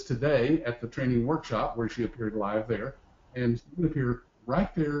did this today at the training workshop where she appeared live there, and she can appear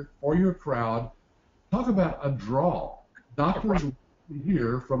right there for your crowd. Talk about a draw. Doctors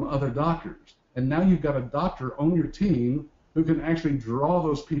hear from other doctors. And now you've got a doctor on your team who can actually draw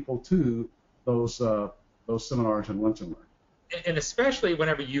those people to those seminars and lunch and learn. And especially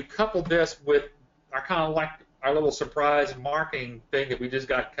whenever you couple this with our kind of like our little surprise marketing thing that we just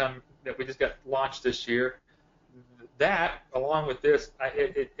got launched this year, that along with this,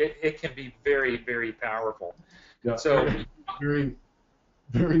 it can be very, very powerful. Yeah, so very,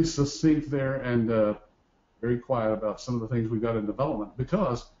 very succinct there, and very quiet about some of the things we've got in development,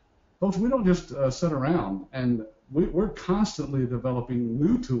 because folks, we don't just sit around, and we're constantly developing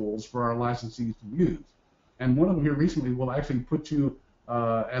new tools for our licensees to use. And one of them here recently will actually put you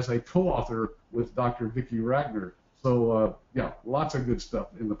as a co-author with Dr. Vicki Rackner. So, yeah, lots of good stuff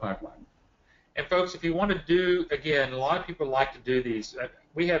in the pipeline. And, folks, if you want to do, again, a lot of people like to do these.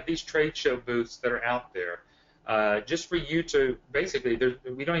 We have these trade show booths that are out there just for you to basically,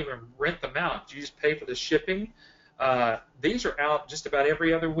 we don't even rent them out. You just pay for the shipping. These are out just about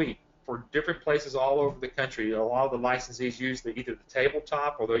every other week for different places all over the country. A lot of the licensees use either the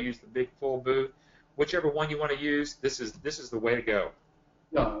tabletop or they'll use the big full booth. Whichever one you want to use, this is the way to go.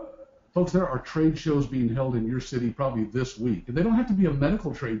 Yeah, folks, there are trade shows being held in your city probably this week. And they don't have to be a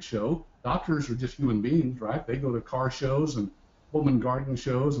medical trade show. Doctors are just human beings, right? They go to car shows and home and garden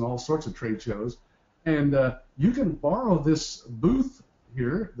shows and all sorts of trade shows. And you can borrow this booth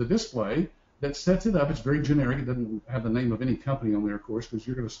here, the display, that sets it up. It's very generic. It doesn't have the name of any company on there, of course, because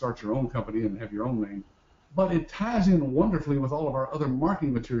you're going to start your own company and have your own name. But it ties in wonderfully with all of our other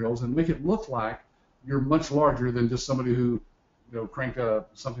marketing materials and make it look like you're much larger than just somebody who, cranked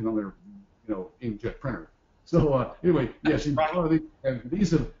something on their, inkjet printer. So anyway, yes, you borrow these.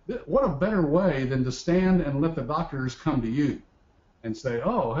 And what a better way than to stand and let the doctors come to you and say,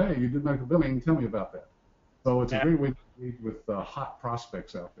 oh, hey, you do medical billing, tell me about that. So it's a great way to meet with hot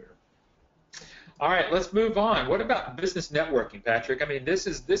prospects out there. All right, let's move on. What about business networking, Patrick? I mean, this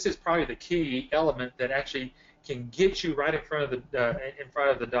is probably the key element that actually can get you right in front of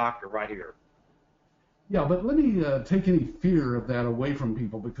the doctor right here. Yeah, but let me take any fear of that away from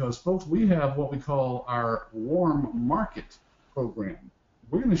people, because, folks, we have what we call our warm market program.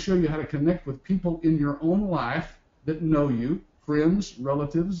 We're going to show you how to connect with people in your own life that know you, friends,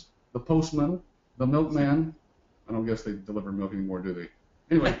 relatives, the postman, the milkman. I don't guess they deliver milk anymore, do they?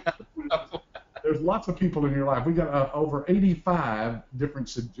 Anyway, there's lots of people in your life. We got over 85 different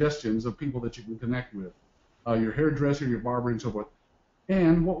suggestions of people that you can connect with, your hairdresser, your barber, and so forth.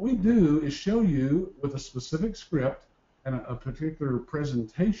 And what we do is show you with a specific script and a particular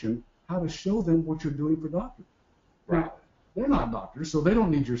presentation how to show them what you're doing for doctors. Right. Now, they're not doctors, so they don't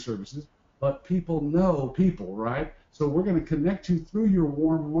need your services, but people know people, right? So we're going to connect you through your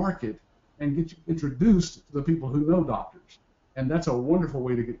warm market and get you introduced to the people who know doctors. And that's a wonderful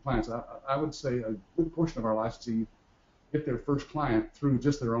way to get clients. I would say a good portion of our licensees get their first client through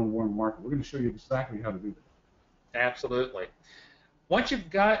just their own warm market. We're going to show you exactly how to do that. Absolutely. Once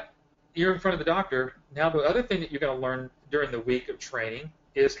you're in front of the doctor, now the other thing that you're going to learn during the week of training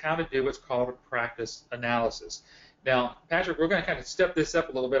is how to do what's called a practice analysis. Now, Patrick, we're going to kind of step this up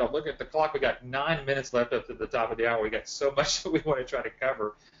a little bit. I'm looking at the clock. We got 9 minutes left up to the top of the hour. We got so much that we want to try to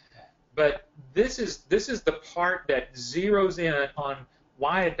cover. But this is the part that zeroes in on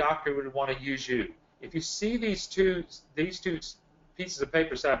why a doctor would want to use you. If you see these two pieces of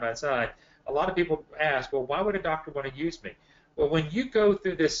paper side by side, a lot of people ask, well, why would a doctor want to use me? Well, when you go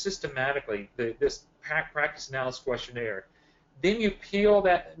through this systematically, this practice analysis questionnaire, then you peel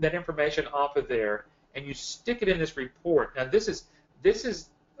that information off of there and you stick it in this report. Now, this is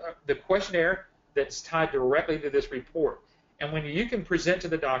the questionnaire that's tied directly to this report. And when you can present to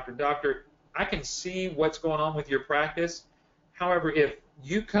the doctor, I can see what's going on with your practice. However, if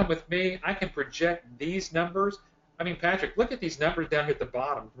you come with me, I can project these numbers. I mean, Patrick, look at these numbers down here at the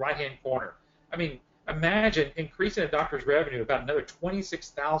bottom, right-hand corner. I mean, imagine increasing a doctor's revenue about another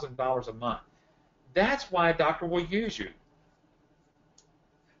 $26,000 a month. That's why a doctor will use you.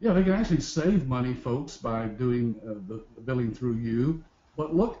 Yeah, they can actually save money, folks, by doing the billing through you.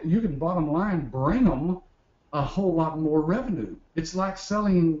 But look, you can bottom line bring them a whole lot more revenue. It's like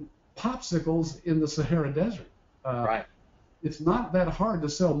selling popsicles in the Sahara Desert. Right. It's not that hard to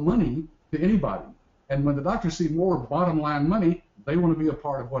sell money to anybody. And when the doctors see more bottom line money, they want to be a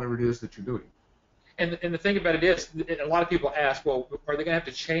part of whatever it is that you're doing. And the thing about it is, a lot of people ask, well, are they going to have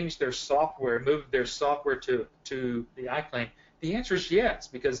to change their software, move their software to the iClaim? The answer is yes,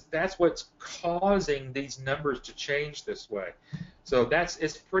 because that's what's causing these numbers to change this way. So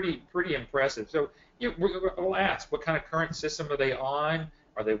it's pretty impressive. So we'll ask, what kind of current system are they on?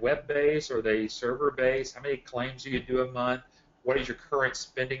 Are they web-based? Are they server-based? How many claims do you do a month? What is your current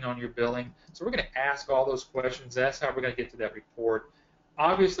spending on your billing? So we're going to ask all those questions. That's how we're going to get to that report.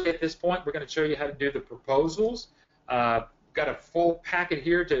 Obviously, at this point, we're going to show you how to do the proposals. Got a full packet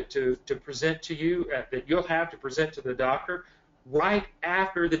here to present to you that you'll have to present to the doctor right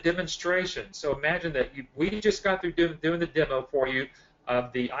after the demonstration. So imagine that we just got through doing the demo for you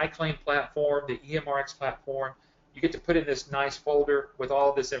of the iClaim platform, the EMRX platform. You get to put in this nice folder with all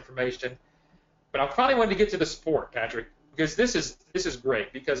of this information. But I finally wanted to get to the support, Patrick, because this is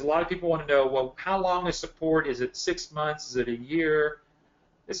great, because a lot of people want to know, well, how long is support? Is it 6 months? Is it a year?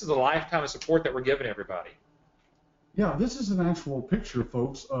 This is a lifetime of support that we're giving everybody. Yeah, this is an actual picture,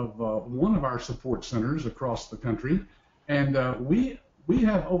 folks, of one of our support centers across the country. And we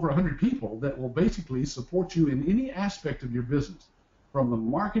have over 100 people that will basically support you in any aspect of your business, from the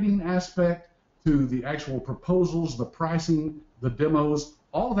marketing aspect to the actual proposals, the pricing, the demos.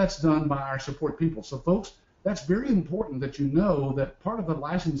 All of that's done by our support people. So, folks, that's very important that you know that part of the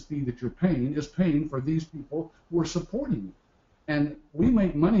license fee that you're paying is paying for these people who are supporting you. And we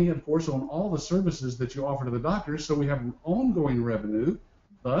make money, of course, on all the services that you offer to the doctors, so we have ongoing revenue.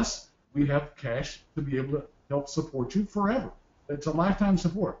 Thus, we have cash to be able to help support you forever. It's a lifetime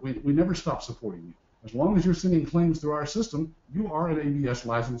support. We never stop supporting you. As long as you're sending claims through our system, you are an ABS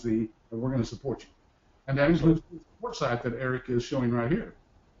licensee, and we're going to support you. And that includes the support site that Eric is showing right here.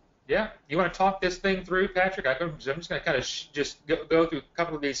 Yeah. You want to talk this thing through, Patrick? I'm just going to kind of just go through a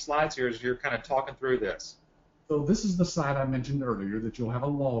couple of these slides here as you're kind of talking through this. So this is the site I mentioned earlier that you'll have a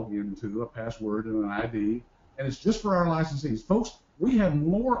login to, a password and an ID, and it's just for our licensees. Folks, we have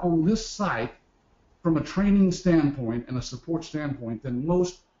more on this site from a training standpoint and a support standpoint than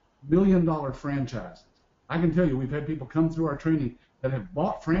most million-dollar franchises. I can tell you we've had people come through our training that have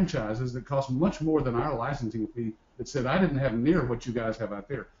bought franchises that cost much more than our licensing fee that said, I didn't have near what you guys have out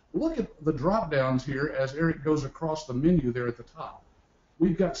there. Look at the drop-downs here as Eric goes across the menu there at the top.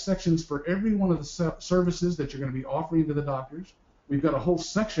 We've got sections for every one of the services that you're going to be offering to the doctors. We've got a whole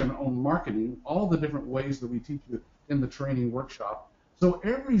section on marketing, all the different ways that we teach you in the training workshop. So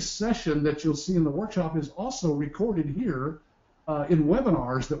every session that you'll see in the workshop is also recorded here in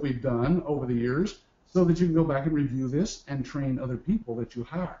webinars that we've done over the years so that you can go back and review this and train other people that you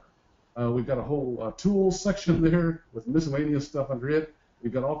hire. We've got a whole tools section there with miscellaneous stuff under it.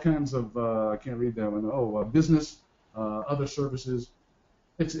 We've got all kinds of, I can't read that one, business, other services.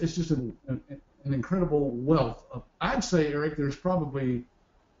 It's just an incredible wealth of, I'd say, Eric, there's probably,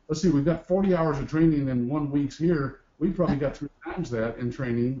 let's see, we've got 40 hours of training in 1 week here. We've probably got 3 times that in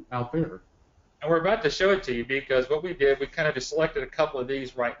training out there. And we're about to show it to you because what we did, we kind of just selected a couple of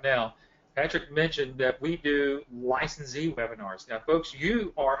these right now. Patrick mentioned that we do licensee webinars. Now, folks,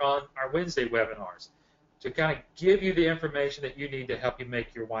 you are on our Wednesday webinars to kind of give you the information that you need to help you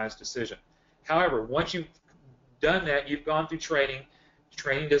make your wise decision. However, once you've done that, you've gone through training.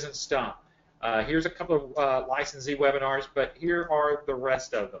 Training doesn't stop. Here's a couple of licensee webinars, but here are the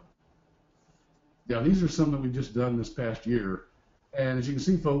rest of them. Yeah, these are some that we've just done this past year. And as you can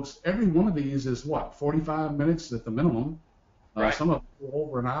see, folks, every one of these is what, 45 minutes at the minimum. Right. Some of them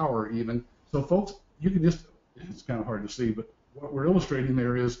over an hour even. So, folks, you can just, it's kind of hard to see, but what we're illustrating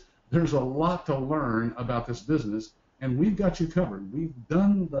there is there's a lot to learn about this business, and we've got you covered. We've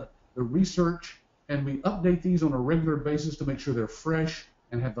done the research, and we update these on a regular basis to make sure they're fresh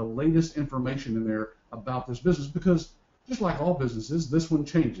and have the latest information in there about this business, because just like all businesses, this one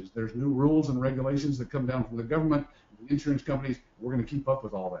changes. There's new rules and regulations that come down from the government, the insurance companies. We're going to keep up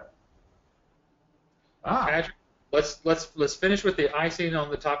with all that. Patrick, let's finish with the icing on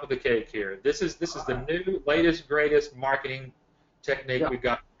the top of the cake here. This is the new, latest, greatest marketing technique we've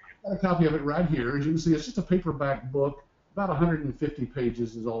got. I've got a copy of it right here. As you can see, it's just a paperback book. About 150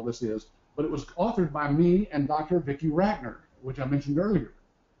 pages is all this is. But it was authored by me and Dr. Vicki Ratner, which I mentioned earlier.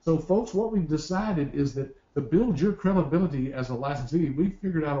 So, folks, what we've decided is that to build your credibility as a licensee, we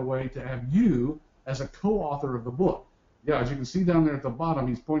figured out a way to have you as a co-author of the book. Yeah, as you can see down there at the bottom,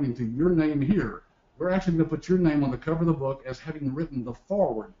 he's pointing to your name here. We're actually going to put your name on the cover of the book as having written the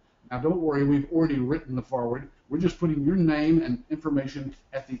foreword. Now, don't worry, we've already written the foreword. We're just putting your name and information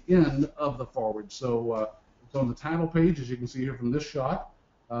at the end of the foreword. So it's on the title page, as you can see here from this shot.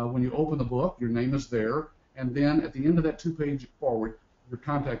 When you open the book, your name is there. And then at the end of that two-page foreword, your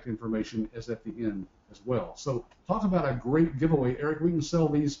contact information is at the end as well. So talk about a great giveaway. Eric, we can sell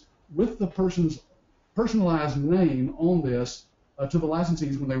these with the person's personalized name on this to the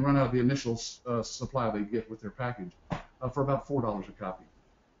licensees when they run out of the initial supply they get with their package for about $4 a copy.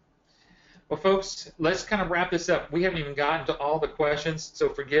 Well, folks, let's kind of wrap this up. We haven't even gotten to all the questions, so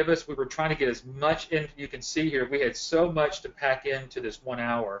forgive us. We were trying to get as much in. You can see here we had so much to pack into this 1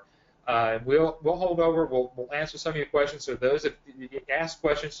 hour. We'll hold over. We'll answer some of your questions. So those that ask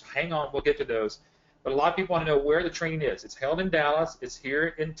questions, hang on. We'll get to those. But a lot of people want to know where the training is. It's held in Dallas. It's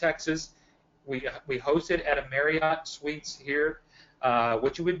here in Texas. We host it at a Marriott Suites here.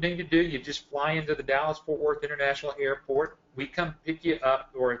 What you would need to do, you just fly into the Dallas-Fort Worth International Airport. We come pick you up,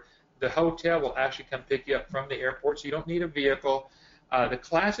 or the hotel will actually come pick you up from the airport, so you don't need a vehicle. The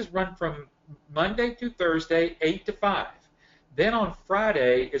classes run from Monday to Thursday, 8 to 5. Then on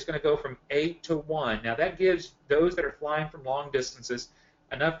Friday, it's going to go from 8 to 1. Now, that gives those that are flying from long distances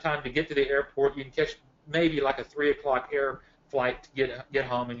enough time to get to the airport. You can catch maybe like a 3 o'clock air flight to get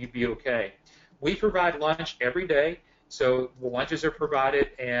home, and you'd be okay. We provide lunch every day, so the lunches are provided,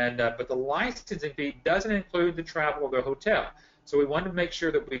 and but the licensing fee doesn't include the travel or the hotel. So we wanted to make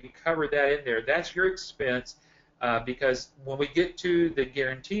sure that we cover that in there. That's your expense, because when we get to the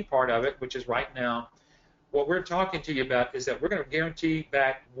guarantee part of it, which is right now, what we're talking to you about is that we're going to guarantee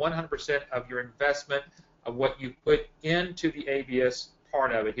back 100% of your investment of what you put into the ABS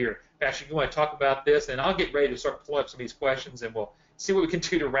part of it here. Pastor, you want to talk about this, and I'll get ready to start pulling up some of these questions, and we'll see what we can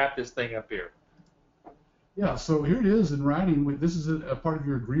do to wrap this thing up here. Yeah, so here it is in writing. This is a part of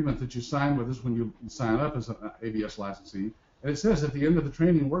your agreement that you sign with us when you sign up as an ABS licensee. And it says at the end of the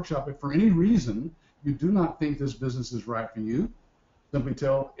training workshop, if for any reason you do not think this business is right for you, simply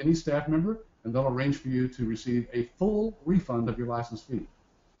tell any staff member, and they'll arrange for you to receive a full refund of your license fee.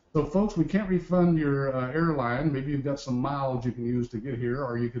 So, folks, we can't refund your airline. Maybe you've got some miles you can use to get here,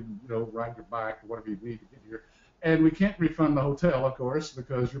 or you could, ride your bike or whatever you need to get here. And we can't refund the hotel, of course,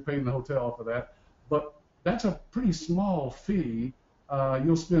 because you're paying the hotel for that. But that's a pretty small fee.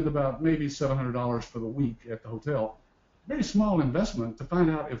 You'll spend about maybe $700 for the week at the hotel. Very small investment to find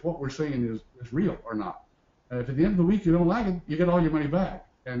out if what we're saying is real or not. If at the end of the week you don't like it, you get all your money back.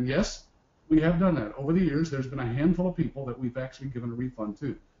 And yes, we have done that. Over the years, there's been a handful of people that we've actually given a refund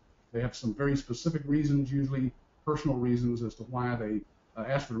to. They have some very specific reasons, usually personal reasons as to why they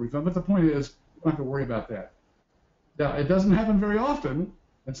ask for the refund. But the point is, you don't have to worry about that. Now, it doesn't happen very often,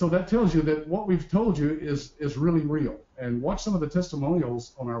 and so that tells you that what we've told you is really real. And watch some of the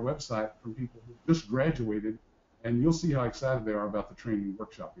testimonials on our website from people who just graduated, and you'll see how excited they are about the training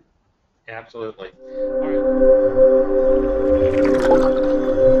workshop here. Absolutely. All right.